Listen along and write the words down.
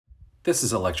This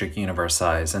is Electric Universe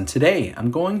Eyes, and today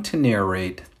I'm going to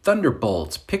narrate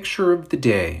Thunderbolts' picture of the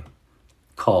day,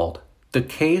 called The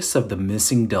Case of the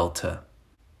Missing Delta,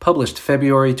 published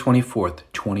February 24th,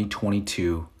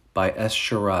 2022 by S.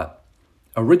 Sharrat.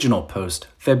 Original post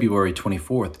February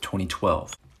 24th,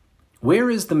 2012.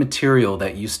 Where is the material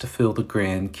that used to fill the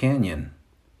Grand Canyon?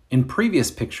 In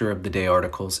previous Picture of the Day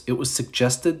articles, it was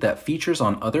suggested that features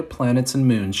on other planets and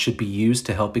moons should be used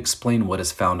to help explain what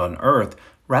is found on Earth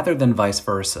rather than vice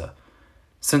versa.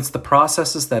 Since the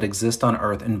processes that exist on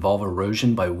Earth involve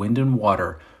erosion by wind and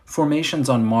water, formations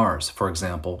on Mars, for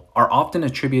example, are often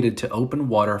attributed to open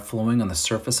water flowing on the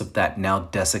surface of that now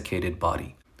desiccated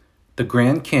body. The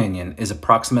Grand Canyon is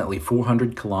approximately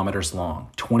 400 kilometers long,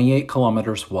 28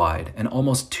 kilometers wide, and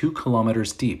almost 2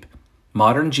 kilometers deep.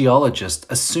 Modern geologists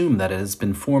assume that it has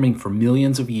been forming for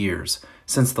millions of years,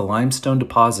 since the limestone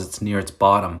deposits near its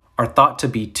bottom are thought to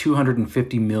be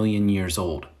 250 million years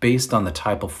old, based on the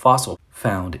type of fossil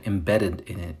found embedded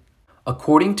in it.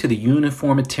 According to the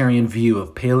uniformitarian view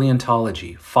of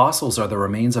paleontology, fossils are the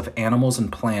remains of animals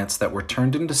and plants that were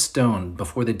turned into stone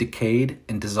before they decayed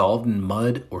and dissolved in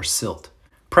mud or silt.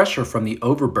 Pressure from the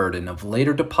overburden of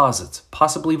later deposits,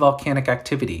 possibly volcanic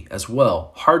activity as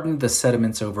well, hardened the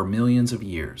sediments over millions of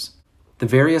years. The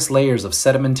various layers of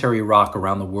sedimentary rock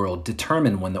around the world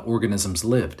determine when the organisms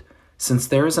lived, since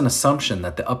there is an assumption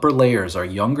that the upper layers are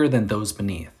younger than those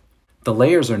beneath. The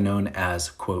layers are known as,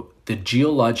 quote, the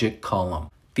Geologic Column.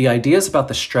 The ideas about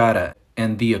the strata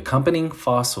and the accompanying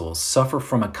fossils suffer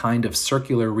from a kind of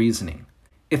circular reasoning.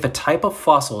 If a type of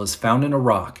fossil is found in a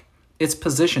rock, its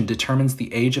position determines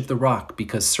the age of the rock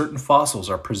because certain fossils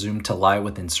are presumed to lie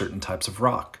within certain types of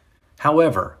rock.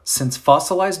 However, since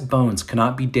fossilized bones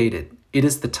cannot be dated, it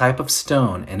is the type of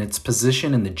stone and its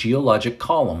position in the geologic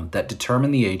column that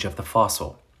determine the age of the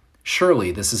fossil.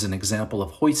 Surely this is an example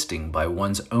of hoisting by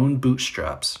one's own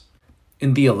bootstraps.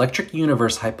 In the electric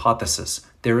universe hypothesis,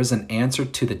 there is an answer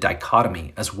to the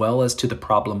dichotomy as well as to the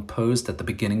problem posed at the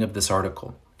beginning of this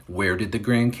article. Where did the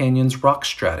Grand Canyon's rock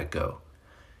strata go?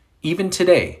 Even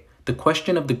today, the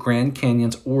question of the Grand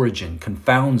Canyon's origin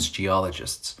confounds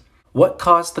geologists. What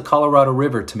caused the Colorado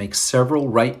River to make several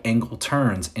right-angle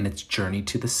turns in its journey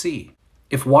to the sea?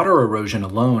 If water erosion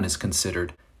alone is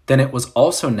considered, then it was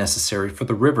also necessary for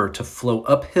the river to flow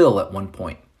uphill at one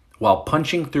point, while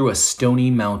punching through a stony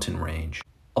mountain range.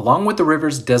 Along with the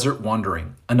river's desert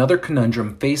wandering, another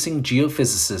conundrum facing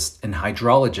geophysicists and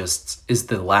hydrologists is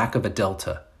the lack of a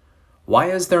delta.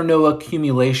 Why is there no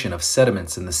accumulation of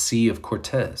sediments in the Sea of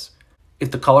Cortez? If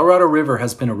the Colorado River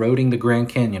has been eroding the Grand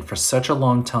Canyon for such a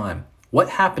long time, what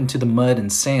happened to the mud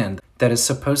and sand that is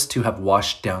supposed to have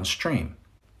washed downstream?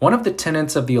 One of the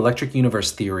tenets of the electric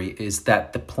universe theory is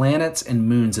that the planets and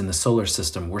moons in the solar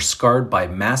system were scarred by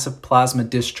massive plasma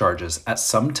discharges at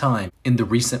some time in the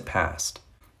recent past.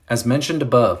 As mentioned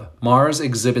above, Mars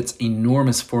exhibits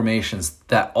enormous formations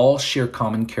that all share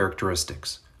common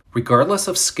characteristics. Regardless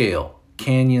of scale,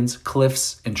 canyons,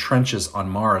 cliffs, and trenches on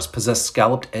Mars possess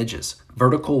scalloped edges,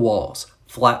 vertical walls,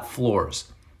 flat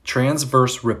floors,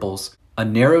 transverse ripples, a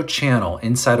narrow channel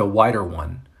inside a wider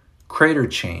one, crater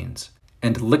chains,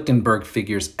 and Lichtenberg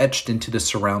figures etched into the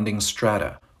surrounding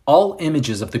strata. All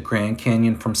images of the Grand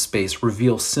Canyon from space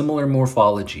reveal similar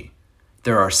morphology.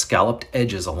 There are scalloped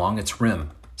edges along its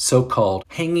rim, so-called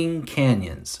hanging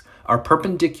canyons, are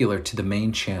perpendicular to the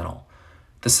main channel.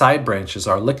 The side branches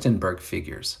are Lichtenberg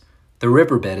figures. The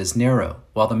riverbed is narrow,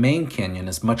 while the main canyon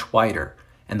is much wider,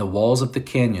 and the walls of the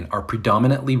canyon are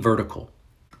predominantly vertical.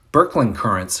 Birkeland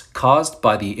currents caused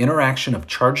by the interaction of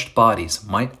charged bodies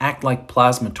might act like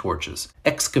plasma torches,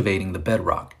 excavating the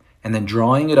bedrock, and then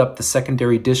drawing it up the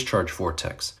secondary discharge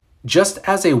vortex. Just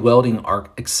as a welding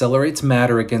arc accelerates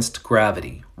matter against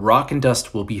gravity, rock and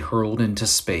dust will be hurled into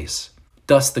space.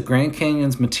 Thus, the Grand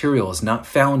Canyon's material is not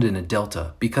found in a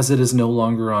delta because it is no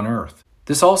longer on Earth.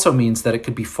 This also means that it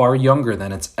could be far younger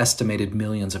than its estimated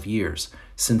millions of years,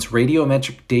 since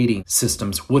radiometric dating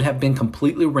systems would have been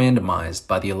completely randomized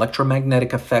by the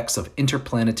electromagnetic effects of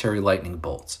interplanetary lightning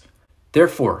bolts.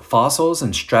 Therefore, fossils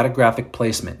and stratigraphic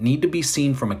placement need to be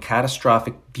seen from a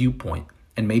catastrophic viewpoint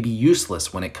and may be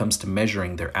useless when it comes to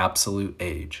measuring their absolute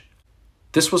age.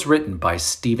 This was written by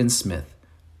Stephen Smith.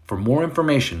 For more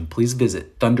information, please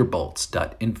visit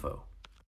thunderbolts.info.